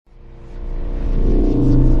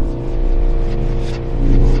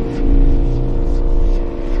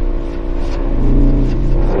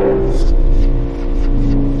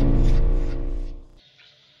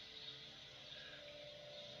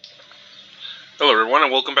Hello everyone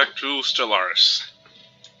and welcome back to Stellaris.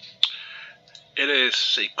 It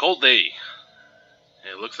is a cold day.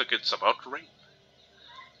 It looks like it's about to rain.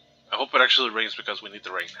 I hope it actually rains because we need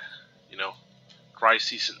the rain. You know, dry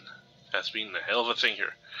season has been a hell of a thing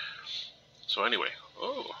here. So anyway,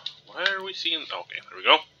 why are we seeing... Okay, there we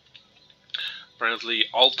go. Apparently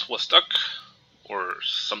Alt was stuck, or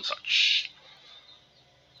some such.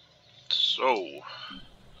 So,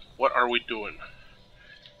 what are we doing?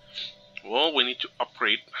 Well, we need to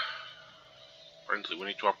upgrade. Apparently, we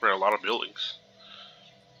need to upgrade a lot of buildings.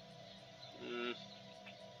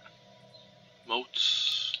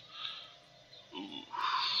 Moats. Ooh.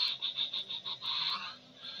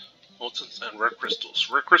 Moats and rare crystals.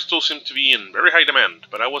 Rare crystals seem to be in very high demand,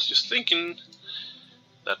 but I was just thinking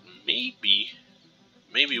that maybe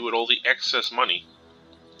with all the excess money,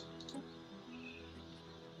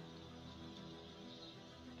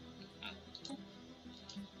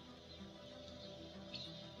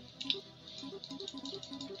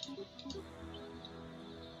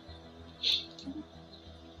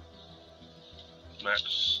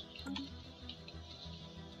 max.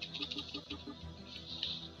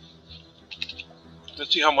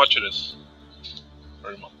 Let's see how much it is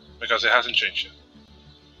per month, because it hasn't changed yet.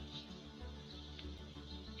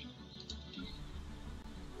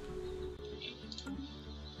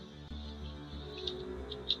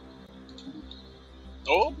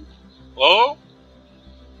 Oh, hello?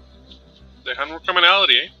 The handwork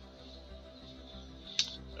commonality, eh?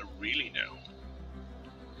 Really now?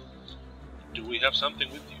 Do we have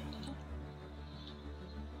something with you?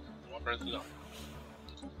 No, apparently not.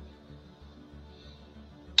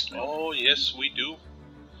 Oh, yes, we do.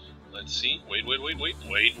 Let's see. Wait.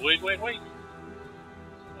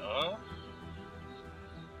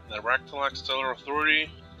 The Ractalac Stellar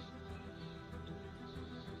Authority.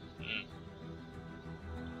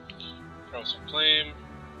 Cross of Claim.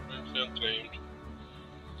 Unclaimed.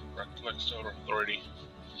 Ractalac Stellar Authority.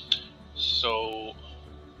 So...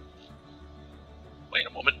 Wait a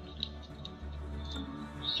moment.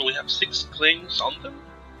 So we have 6 claims on them?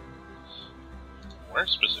 Where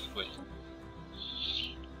specifically?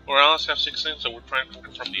 Or else have 6 things that we're trying to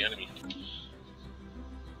get from the enemy.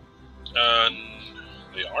 And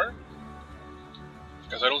they are?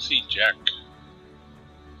 Because I don't see Jack.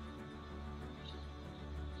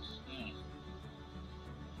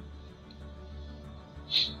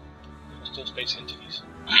 Still space entities.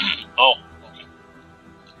 Oh, okay.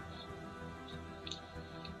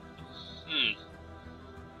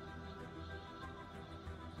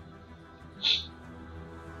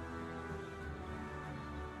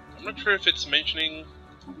 I'm not sure if it's mentioning...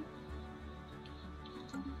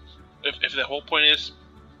 If the whole point is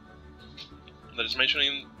that it's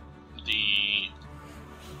mentioning the...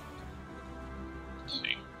 Let's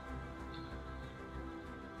see.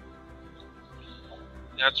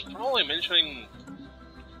 Yeah, it's probably mentioning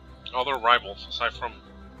other rivals aside from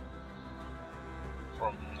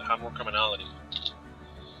the handwork commonality.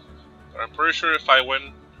 But I'm pretty sure if I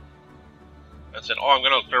went and said, "Oh, I'm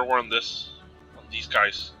gonna declare war on these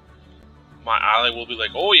guys," my ally will be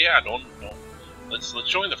like, "Oh yeah, don't let's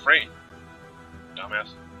join the fray,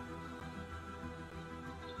 dumbass."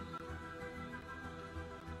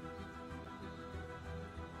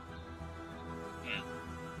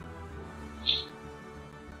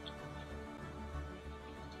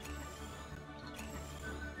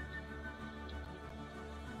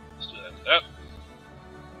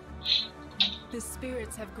 The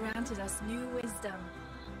spirits have granted us new wisdom.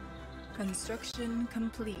 Construction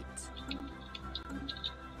complete.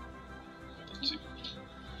 Let's see.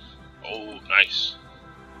 Oh, nice.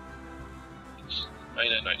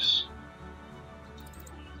 Nice.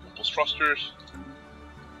 Couple thrusters.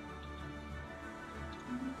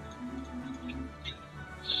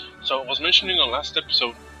 So I was mentioning on last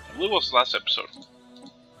episode, I believe it was last episode,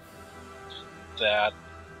 that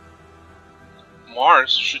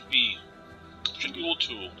Mars should be able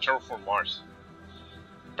to terraform Mars.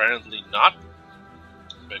 Apparently not,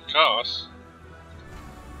 because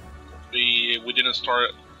we didn't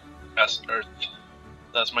start as Earth.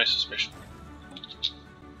 That's my suspicion.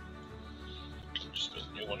 Just build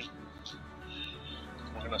a new one.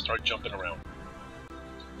 We're gonna start jumping around.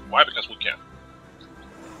 Why? Because we can.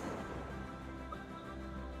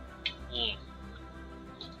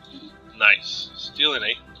 Nice. Still an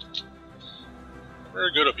 8.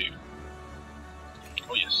 Very good of you.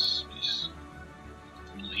 Oh yes, please.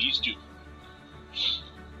 Please do.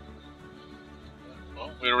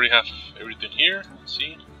 Well, we already have everything here. Let's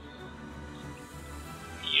see.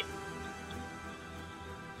 Yep.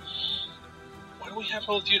 Why do we have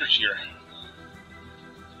all theaters here?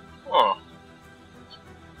 Oh.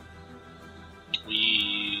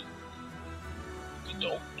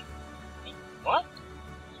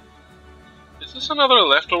 this another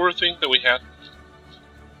leftover thing that we had?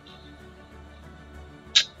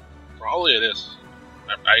 Probably it is.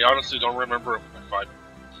 I honestly don't remember if I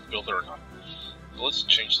built it or not. So let's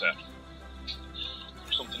change that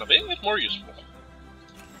for something a bit more useful.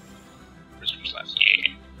 Research labs,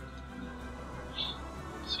 yeah.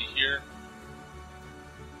 Let's see here.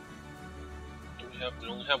 We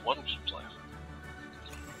only have one research lab.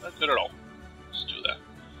 Not good at all. Let's do that.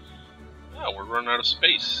 Ah, we're running out of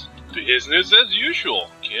space. Business as usual,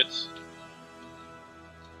 kids.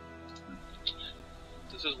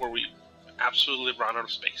 This is where we absolutely run out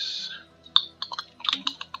of space.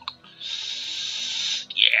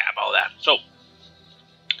 Yeah, about that. So,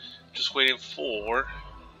 just waiting for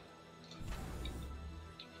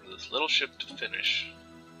this little ship to finish.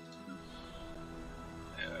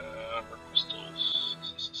 More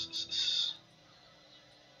crystals.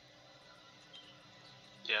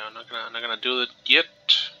 Yeah, I'm not gonna do it yet.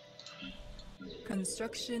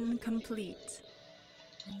 Construction complete.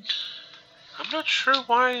 I'm not sure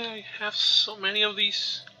why I have so many of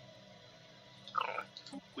these.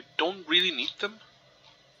 We don't really need them,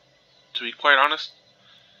 to be quite honest.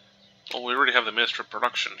 Oh, we already have the Minister of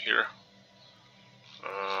Production here.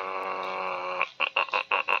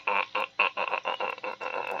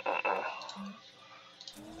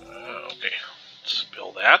 Okay, let's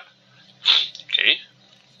build that. Okay.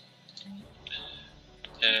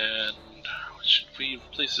 And what should we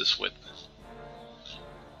replace this with?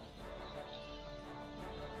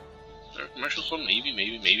 Commercial one, maybe.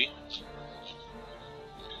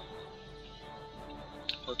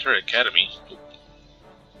 Military Academy.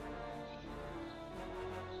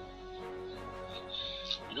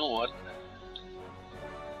 You know what?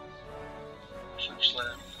 Research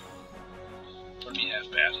lab. Let me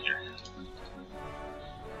have bad here.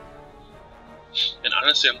 And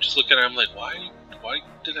honestly, I'm just looking at it, I'm like, why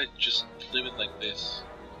did I just leave it like this?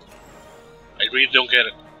 I really don't get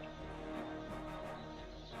it.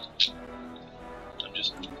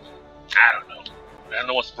 I don't know. I don't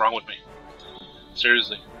know what's wrong with me.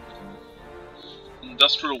 Seriously.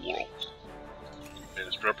 Industrial world.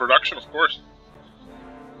 Ministry of Production, of course.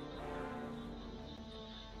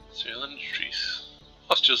 Civil Industries.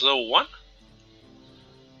 Oh, it's just level 1?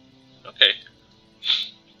 Okay.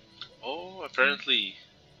 Oh, apparently.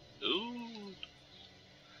 Ooh.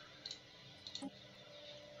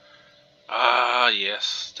 Ah,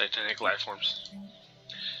 yes. Titanic lifeforms.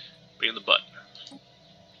 Be in the butt.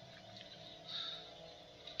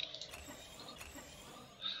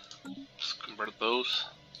 Let's convert those.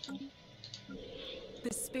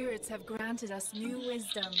 The spirits have granted us new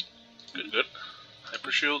wisdom. Good.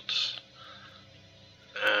 Hyper shields.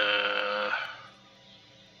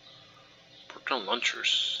 Proton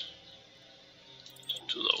launchers. Let's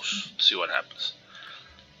do those. Let's see what happens.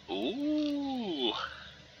 Ooh.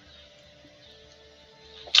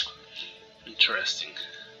 Interesting.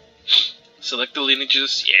 Select the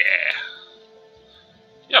lineages. Yeah.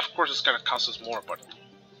 Yeah, of course it's gonna cost us more, but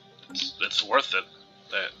it's worth it.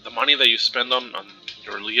 The money that you spend on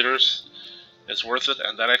your leaders is worth it,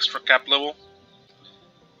 and that extra cap level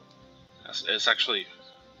is actually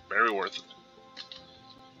very worth it.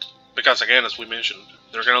 Because again, as we mentioned,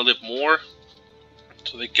 they're gonna live more,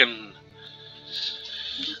 so they can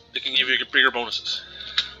give you bigger bonuses.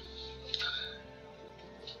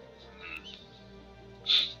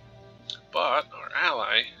 But our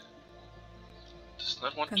ally does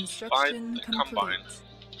not want to fight the Combine.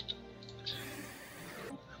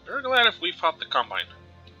 I'm very glad if we fought the Combine.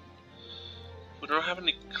 We don't have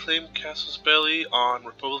any claim Casus Belli on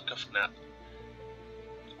Republic of Nat.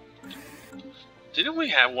 Didn't we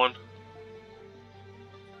have one?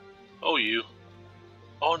 Oh, you.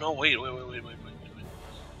 Oh no, wait.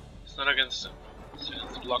 It's not against him. It's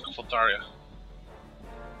against the block of Altaria.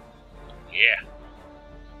 Yeah.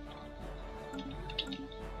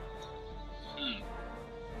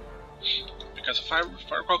 Because if I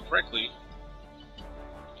recall correctly...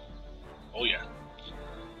 Oh yeah.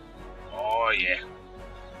 Oh yeah.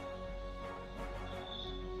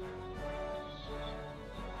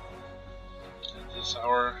 This is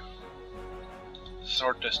our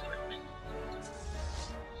district.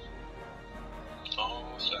 Oh,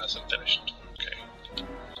 so it hasn't finished. Okay.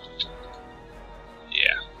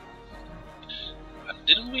 Yeah.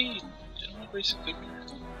 Didn't we basically...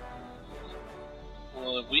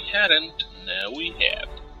 Well, if we hadn't, now we have.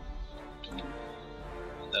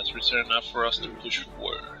 And that's reason enough for us to push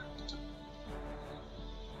forward.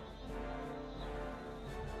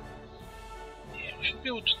 Yeah, we should be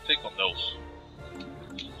able to take on those.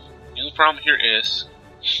 The only problem here is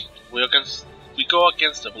we go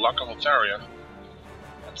against the block of Altaria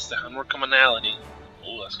That's the onward commonality.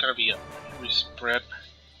 Oh, that's gonna be a respread.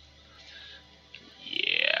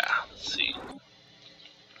 Yeah, let's see.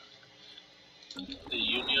 The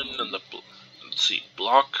union and the let's see,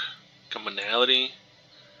 block, commonality,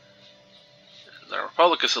 and the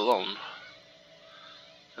Republic is alone,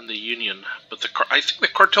 and the union. But I think the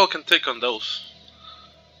cartel can take on those.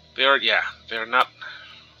 They're not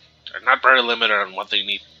very limited on what they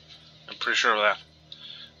need. I'm pretty sure of that.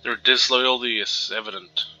 Their disloyalty is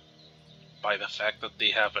evident by the fact that they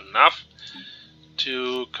have enough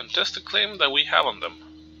to contest the claim that we have on them.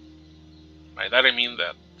 By that I mean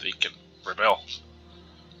that they can rebel.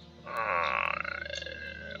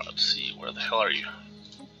 Let's see, where the hell are you?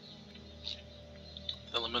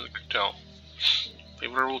 Element cartel.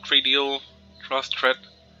 Favorable trade deal, trust, threat.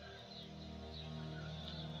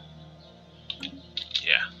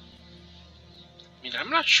 Yeah. I mean, I'm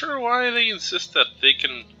not sure why they insist that they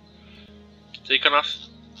can take on us,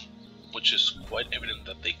 which is quite evident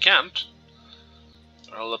that they can't.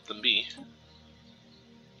 I'll let them be.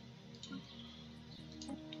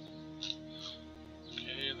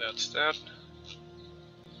 Okay, that's that.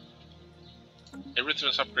 Everything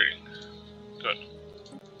is upgrading. Good.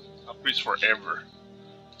 Upgrades forever.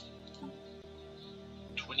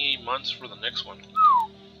 28 months for the next one.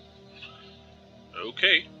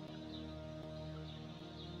 Okay.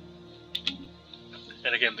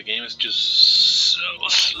 And again, the game is just so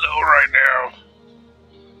slow right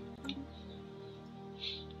now.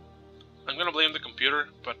 I'm gonna blame the computer,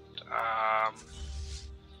 but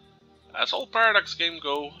as all Paradox games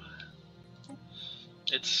go,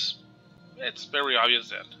 it's very obvious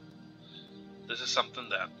that this is something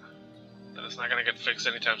that is not gonna get fixed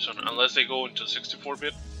anytime soon, unless they go into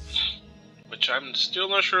 64-bit, which I'm still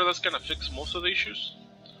not sure that's gonna fix most of the issues.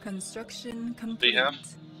 Construction complete. They have.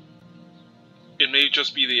 It may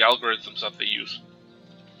just be the algorithms that they use.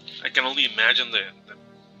 I can only imagine the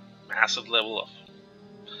massive level of,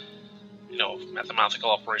 mathematical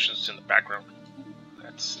operations in the background.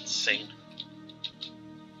 That's insane.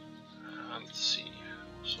 Let's see.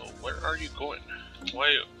 So where are you going?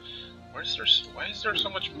 Why is there so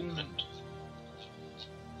much movement?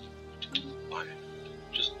 Why?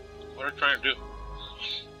 Just what are you trying to do?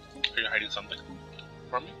 Are you hiding something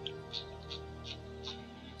from me?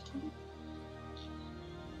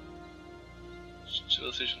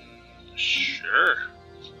 Civilization, sure.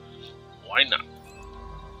 Why not?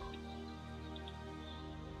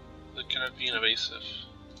 That cannot be invasive.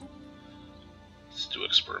 It's too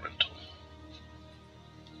experimental.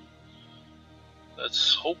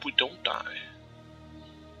 Let's hope we don't die.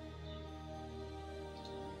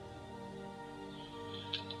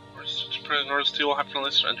 North Steel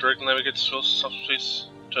Happiness and direct navigate subspace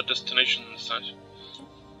to a destination inside.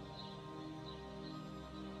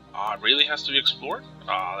 Ah, it really has to be explored?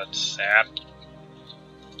 Ah, that's sad.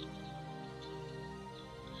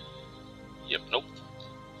 Yep, nope.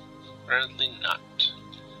 Apparently not.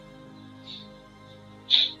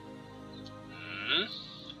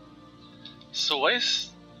 So why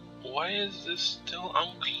is this still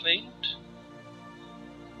unclaimed?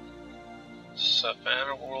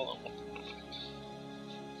 Savannah World.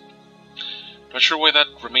 Not sure why that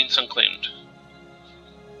remains unclaimed,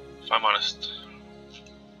 if I'm honest.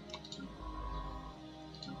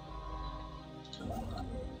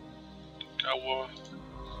 Kawa.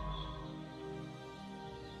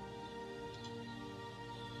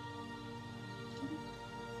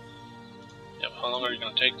 Yep, how long are you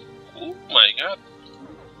gonna take? Oh my god.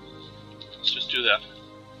 Let's just do that.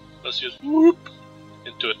 Let's just whoop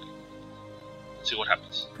into it. Let's see what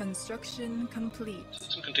happens. Construction complete.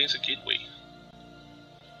 System contains a gateway.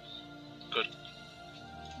 Good.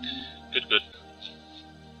 Good, good.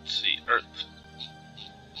 Let's see, Earth.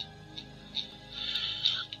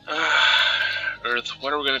 Earth,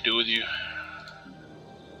 what are we gonna do with you?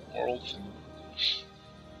 World.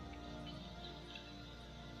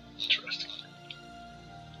 Interesting.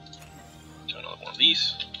 Do another one of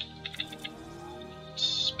these.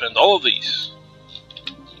 Spend all of these.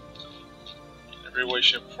 In every way,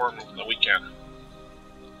 shape, form that we can.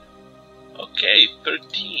 Okay,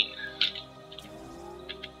 13.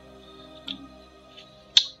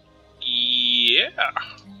 Yeah.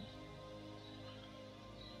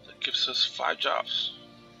 That gives us 5 jobs.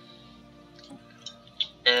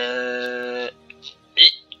 Yeah,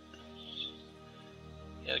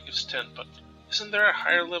 it gives 10, but isn't there a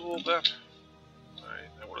higher level of that?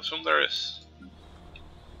 I would assume there is.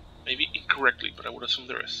 Maybe incorrectly, but I would assume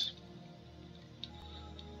there is.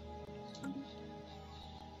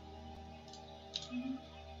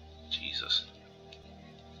 Jesus.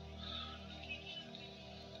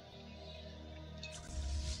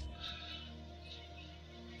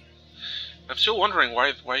 I'm still wondering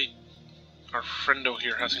why our friendo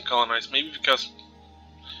here hasn't colonized. Maybe because...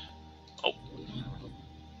 Oh.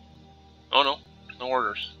 Oh no. No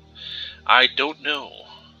orders. I don't know.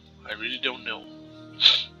 I really don't know.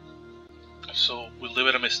 So we'll live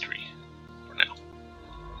it a mystery for now.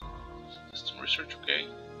 System research, okay.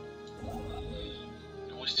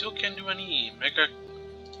 And we still can't do anything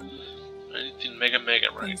mega,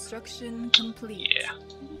 right? Construction complete. Yeah.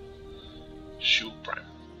 Shoot prime.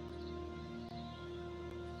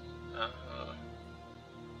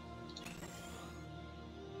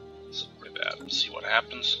 Let's upgrade that and see what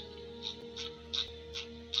happens.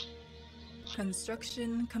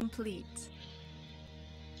 Construction complete.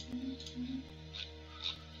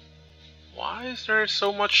 Why is there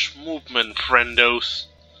so much movement, friendos?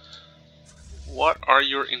 What are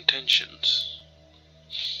your intentions?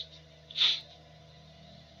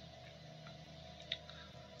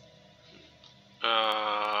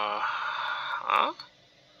 Huh?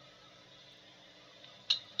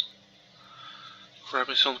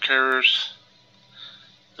 Grabbing some carriers.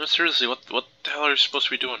 No, seriously, what the hell are you supposed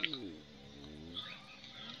to be doing?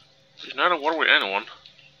 There's not a war with anyone.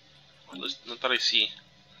 At least not that I see.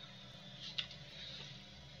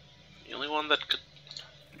 The only one that could...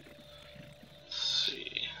 Let's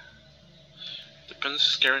see... Defense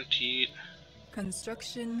is guaranteed...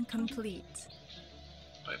 Construction complete.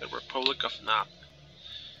 By the Republic of Nat.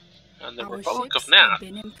 And the Our Republic of ships Nat... have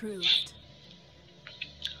been improved.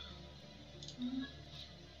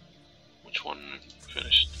 Which one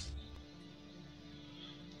finished?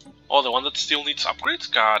 Oh, the one that still needs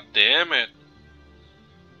upgrades? God damn it.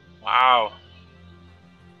 Wow.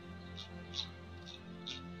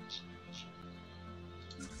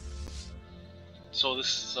 So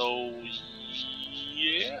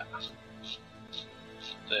yeah.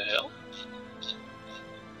 The hell?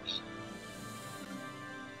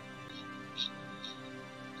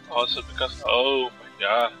 Oh, so because, oh my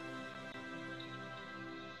god.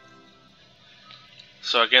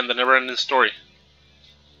 So again, the never-ending story.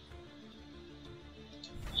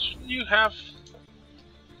 Shouldn't you have...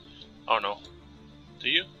 Oh no. Do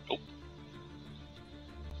you? Nope.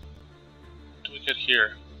 What do we get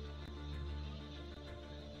here?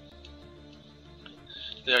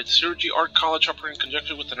 The Surgery Art College, operating in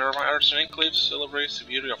conjunction with the Nerva Arts and Enclaves, celebrates the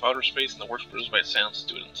beauty of outer space and the works produced by its sound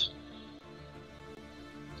students.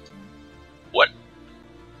 What?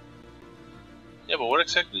 Yeah, but what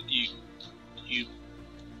exactly do you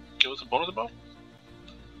give us a bonus about?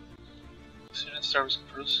 Student service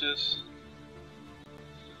produces...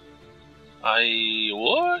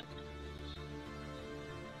 what?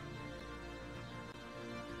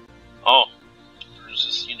 Oh,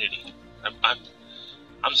 produces Unity.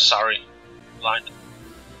 I'm sorry, blind.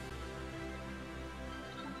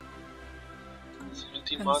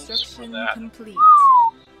 17 months for that. Complete.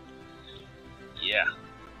 Yeah.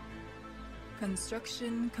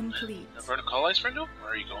 Construction complete. Never to colonize, friendo?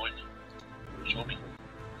 Where are you going? Show me.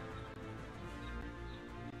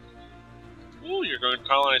 Ooh, you're going to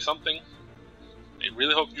colonize something. I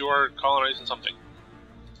really hope you are colonizing something.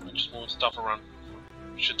 I'm just moving stuff around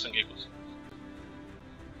for shits and giggles.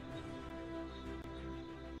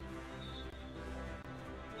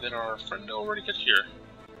 Did our friend already get here?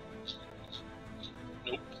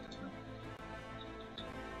 Nope.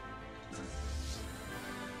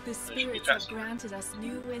 The spirits have granted us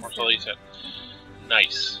new wisdom.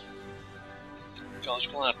 Nice.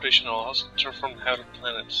 Ecological adaptation allows us to terraform inhabited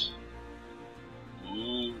planets.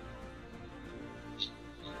 Ooh.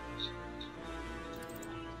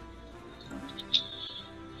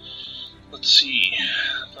 Let's see.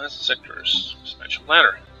 Planets and sectors. Expansion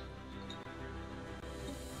planner.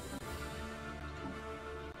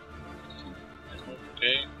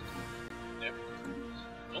 Okay. Yep.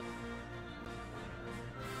 Nope.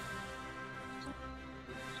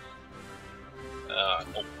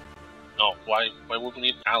 Nope. No, why would we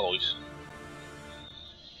need alloys?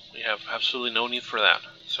 We have absolutely no need for that.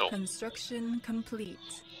 So construction complete.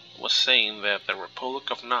 Was saying that the Republic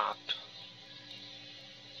of Nat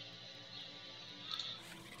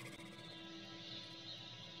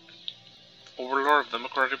Overlord of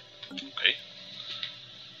Democratic. Okay.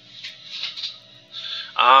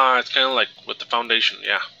 Ah, it's kind of like with the Foundation,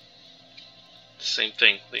 yeah. Same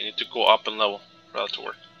thing. They need to go up in level for that to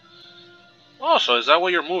work. Oh, so is that why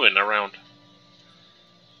you're moving around?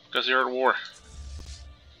 Because you're at war.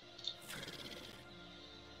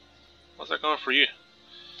 How's that going for you?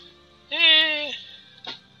 Eh.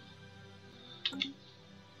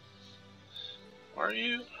 Why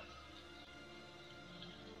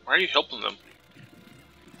are you helping them?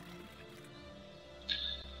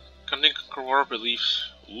 Cunning war beliefs.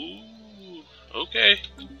 Ooh. Okay.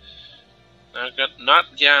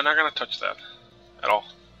 Not gonna touch that at all.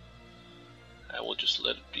 I will just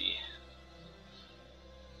let it be.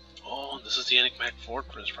 Oh, this is the enigmatic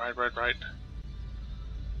fortress. Right.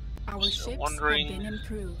 Our ships have been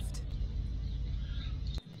improved.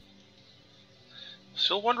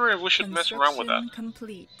 Still wondering if we should mess around with that.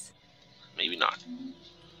 Complete. Maybe not.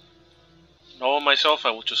 Knowing myself,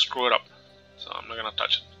 I will just screw it up. So I'm not gonna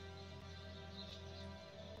touch it.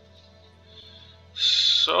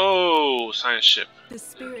 So, science ship. The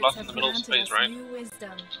spirits Lost have in the middle of granted space, us right? new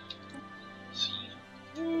wisdom.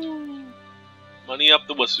 Woo. Money up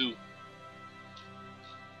the wazoo.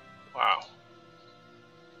 Wow.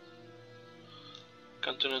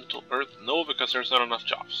 Continental Earth? No, because there's not enough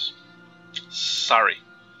jobs. Sorry.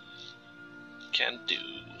 Can't do.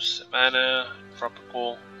 Savannah,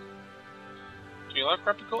 tropical. Do you like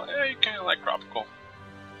tropical? Yeah, you kinda like tropical.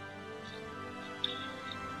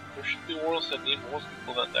 There should be worlds that need more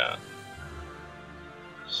people than that.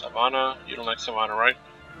 Savannah, you don't like Savannah, right?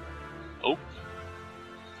 Oh.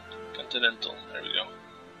 Continental, there we go.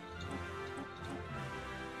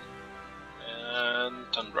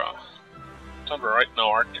 And Tundra. Tundra, right? No,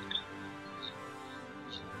 Arctic.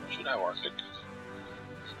 Should have Arctic.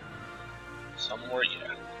 Somewhere,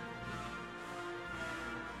 yeah.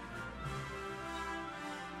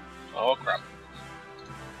 Oh crap.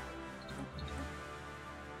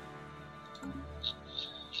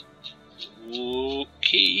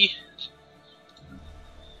 Okay.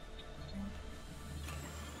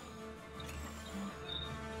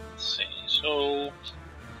 Let's see, so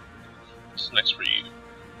what's next for you?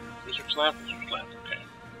 Research lab, okay.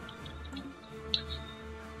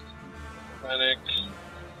 Organic.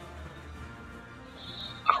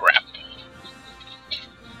 Crap.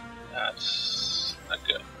 That's not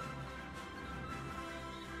good.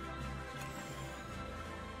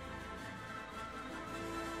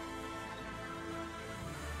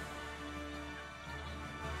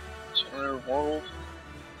 Center world.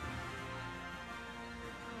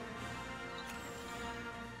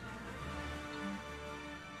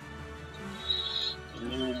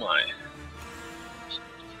 Oh my.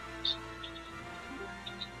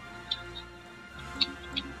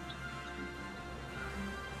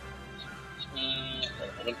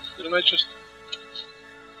 Didn't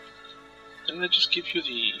I just give you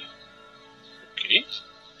the... Okay.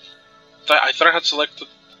 I thought I had selected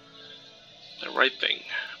the right thing,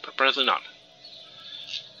 but apparently not.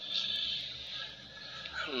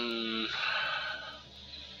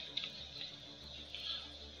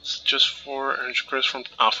 It's just for energy credits from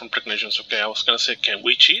technicians. Okay, I was gonna say, can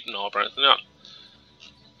we cheat? No, apparently not.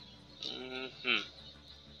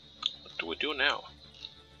 What do we do now?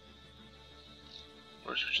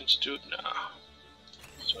 Research Institute? Nah.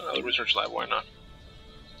 So another research lab, why not?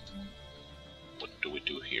 What do we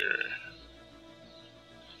do here?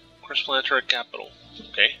 Cross-planetary capital.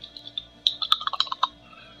 Okay.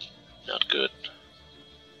 Not good.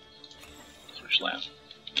 Research lab.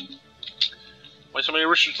 Why so many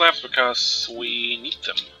research labs? Because we need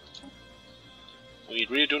them. We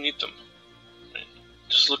really do need them.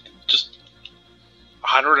 Just look, just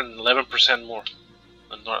 111% more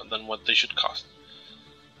than what they should cost.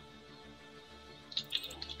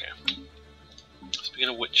 Okay. Speaking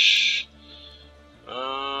of which,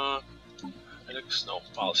 ethics, no,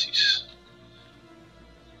 policies.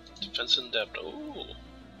 Defense in depth. Oh,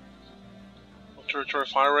 territory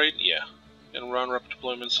fire rate, yeah. And run rapid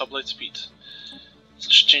deployment, sublight speeds. Let's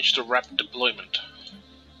change to rapid deployment.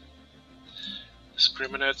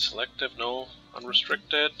 Discriminate, selective, no.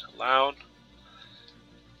 Unrestricted, allowed.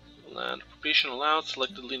 Land occupation allowed,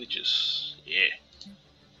 selected lineages. Yeah.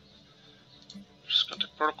 Just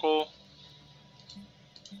contact protocol.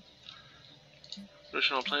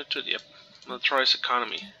 Original planetary, yep. Militarized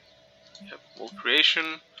economy. Yep. World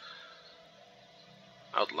creation.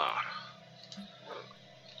 Out loud.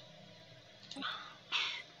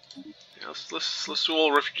 Yeah, let's do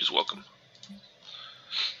all refugees welcome.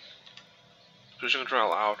 Position control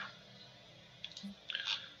allowed.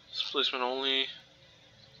 Displacement only.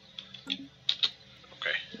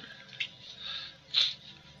 Okay.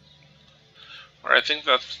 Alright, I think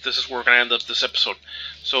that this is where we're gonna end up this episode.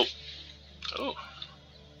 So, oh.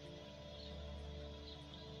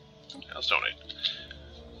 Let's donate.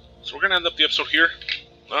 So we're gonna end up the episode here.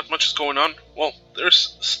 Not much is going on. Well,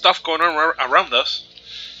 there's stuff going on around us,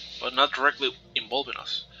 but not directly involving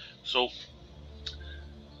us. So,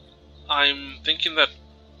 I'm thinking that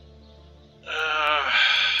I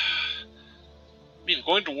mean,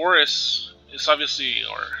 going to war is obviously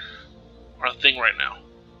our thing right now.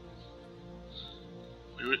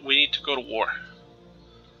 We need to go to war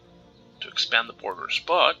to expand the borders,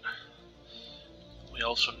 but we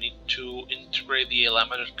also need to integrate the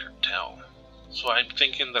Eliminated Cartel. So I'm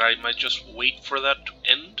thinking that I might just wait for that to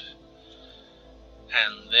end,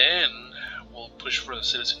 and then we'll push for the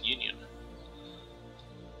Citizen Union.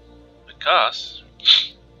 Because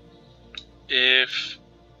if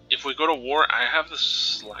we go to war, I have the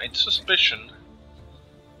slight suspicion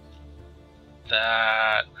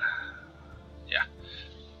that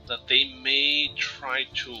that they may try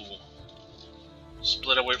to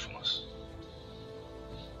split away from us.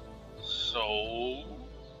 So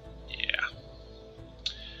yeah,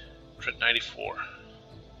 Trend 94.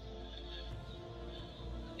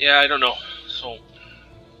 Yeah, I don't know. So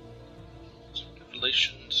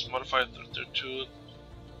relations modified 32.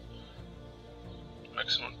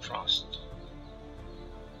 Maximum trust.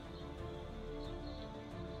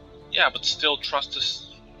 Yeah, but still trust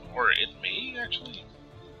is, or it may actually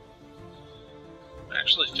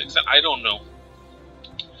fix that. I don't know,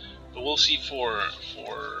 but we'll see. For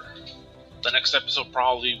the next episode,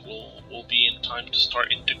 probably will be in time to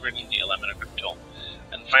start integrating the Eliminated Cartel,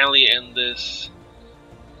 and finally end this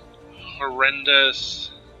horrendous,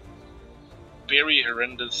 very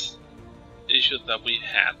horrendous issue that we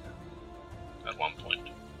had at one point,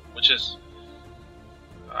 which is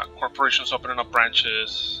corporations opening up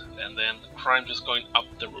branches and then crime just going up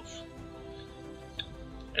the roof.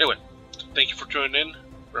 Anyway, thank you for tuning in.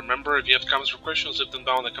 Remember, if you have comments or questions, leave them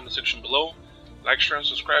down in the comment section below. Like, share, and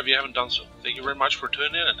subscribe if you haven't done so. Thank you very much for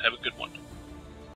tuning in, and have a good one.